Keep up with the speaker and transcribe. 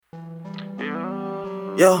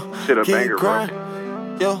Yo, Shit a keep banger, bro.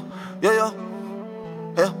 grind. Yo.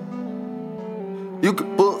 You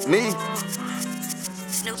can book me.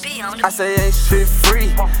 I say ain't shit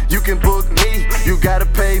free. You can book me. You gotta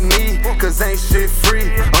pay me, cause ain't shit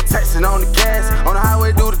free. I'm taxing on the gas, on the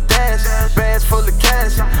highway do the dash. Bags full of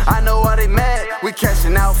cash, I know why they mad. We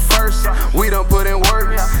cashing out first, we done put in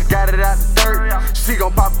work. Got it out the dirt, she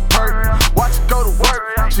gon' pop a perk. Watch her go to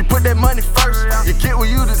work, she put that money first. You get what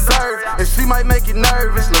you deserve, and she might make you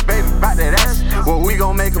nervous. Lil' baby, bout that ass, well we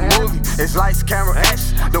gon' make a movie. It's lights, camera,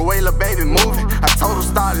 action, the way lil' baby moving. I told her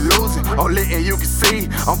start losing, on lit and you can see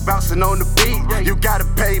I'm bouncing on the beat, you gotta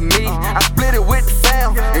pay me. I split it with the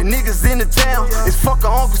fam, and niggas in the town. It's fuck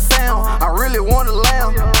Uncle Sam, I really wanna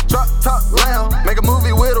lamb. Drop top lamb, make a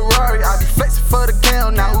movie with a Rari. I be flexing for the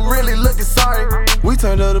count, now who really looking sorry? We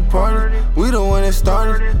turned up the party, we the one that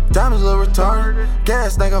started. Diamonds look retarded,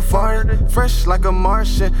 gas think I'm farted. Fresh like a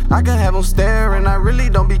Martian, I can have them staring. I really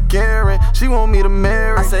don't be caring, she want me to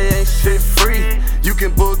marry. I say ain't shit free, you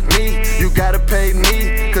can book me. You gotta pay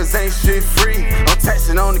me, cause ain't shit free. I'm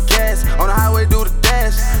taxing on the gas, on the highway do the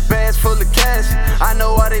dash. Bags full of cash, I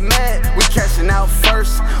know why they mad. We cashing out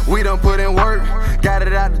first, we done put in work. Got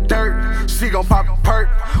it out the dirt, she gon' pop a perk.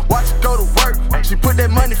 Watch her go to work, she put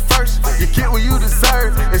that money first. You get what you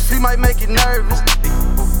deserve, and she might make you nervous.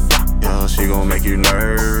 Yo, she gon' make you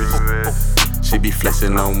nervous. She be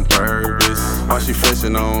flexing on purpose. While she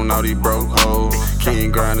flexing on all these broke hoes.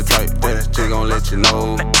 King grinder type, that she gon' let you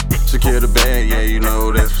know. Secure the bag, yeah, you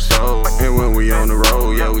know that's for sure. And when we on the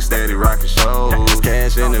road, yeah, we steady rockin' shows.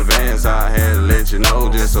 Cash in advance, I had to let you know,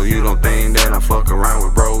 just so you don't think that I'm fucking around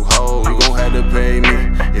with broke hoes. You gon' have to pay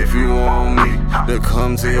me if you want me to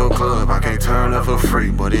come to your club. I can't turn up for free,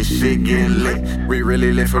 but this shit get lit. We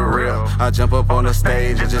really lit for real. I jump up on the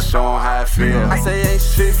stage and just show 'em how I feel. I say ain't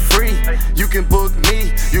shit free, you can book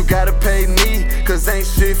me. You gotta pay me, cause ain't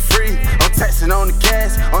shit free. I'm taxing on the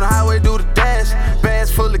gas, on the highway do the dash.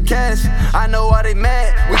 Bags full of cash, I know why they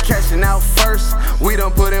mad. We cashing out first, we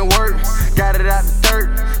done put in work. Got it out the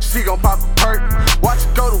dirt, she gon' pop a perk. Watch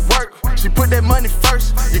her go to work, she put that money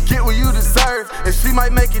first. You get what you deserve, and she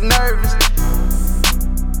might make you nervous.